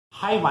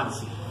Hi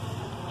Mansi.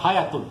 Hi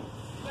Atul.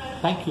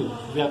 Thank you.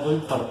 We are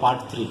going for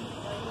part 3.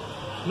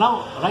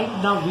 Right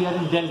now we are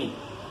in Delhi.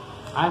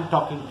 I am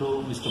talking to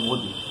Mr.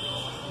 Modi.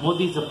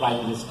 Modi is the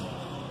Prime Minister.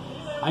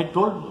 I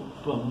told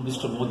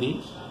Mr.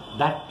 Modi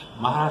that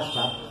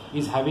Maharashtra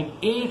is having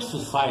 8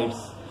 suicides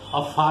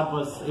of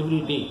farmers every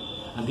day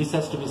and this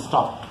has to be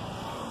stopped.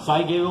 So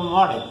I gave him an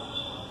order.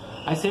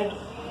 I said,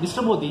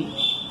 Mr. Modi,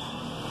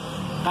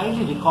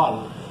 kindly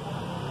recall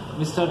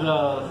Mr.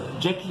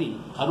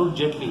 Arun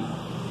Jaitley,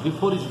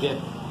 before his death,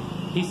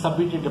 he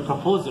submitted a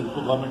proposal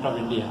to Government of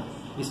India.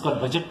 It's called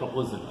budget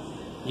proposal,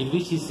 in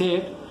which he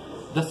said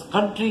the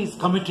country is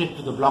committed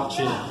to the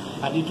blockchain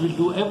and it will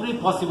do every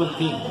possible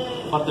thing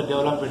for the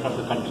development of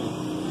the country.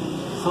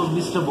 So,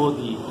 Mr.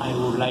 Modi, I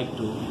would like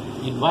to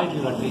invite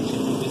your attention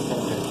to this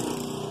sector.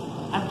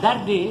 And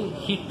that day,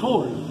 he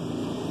told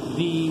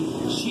the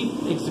Chief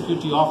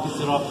Executive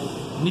Officer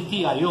of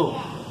Niti Aayog.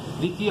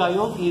 Niti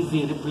Aayog is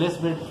the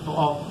replacement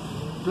of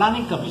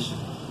Planning Commission.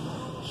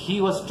 He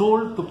was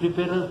told to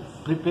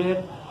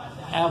prepare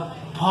a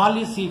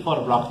policy for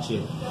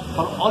blockchain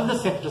for all the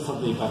sectors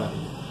of the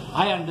economy.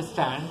 I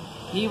understand,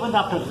 even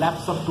after a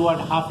lapse of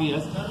 2.5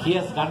 years, he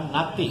has done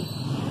nothing.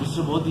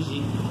 Mr. Modi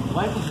ji,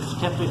 why did you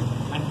step in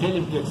and tell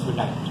him to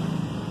expedite?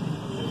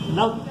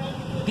 Now,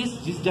 this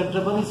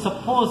gentleman is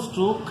supposed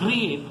to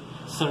create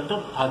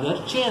certain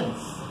other chains.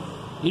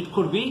 It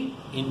could be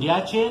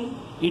India chain,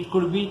 it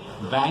could be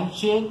bank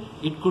chain,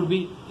 it could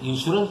be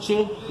insurance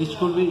chain, it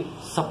could be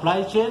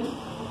supply chain,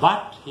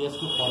 but he has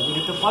to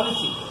formulate a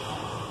policy.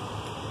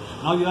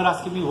 Now you are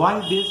asking me why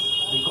this?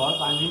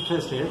 Because I am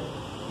interested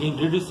in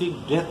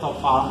reducing death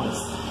of farmers.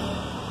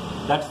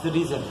 That's the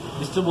reason.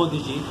 Mr.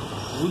 Modi ji,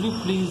 will you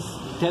please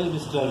tell the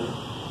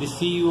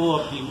CEO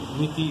of the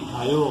Niti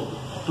Aayog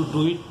to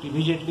do it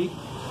immediately?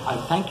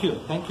 Thank you,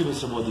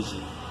 Mr. Modi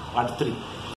ji. Part 3.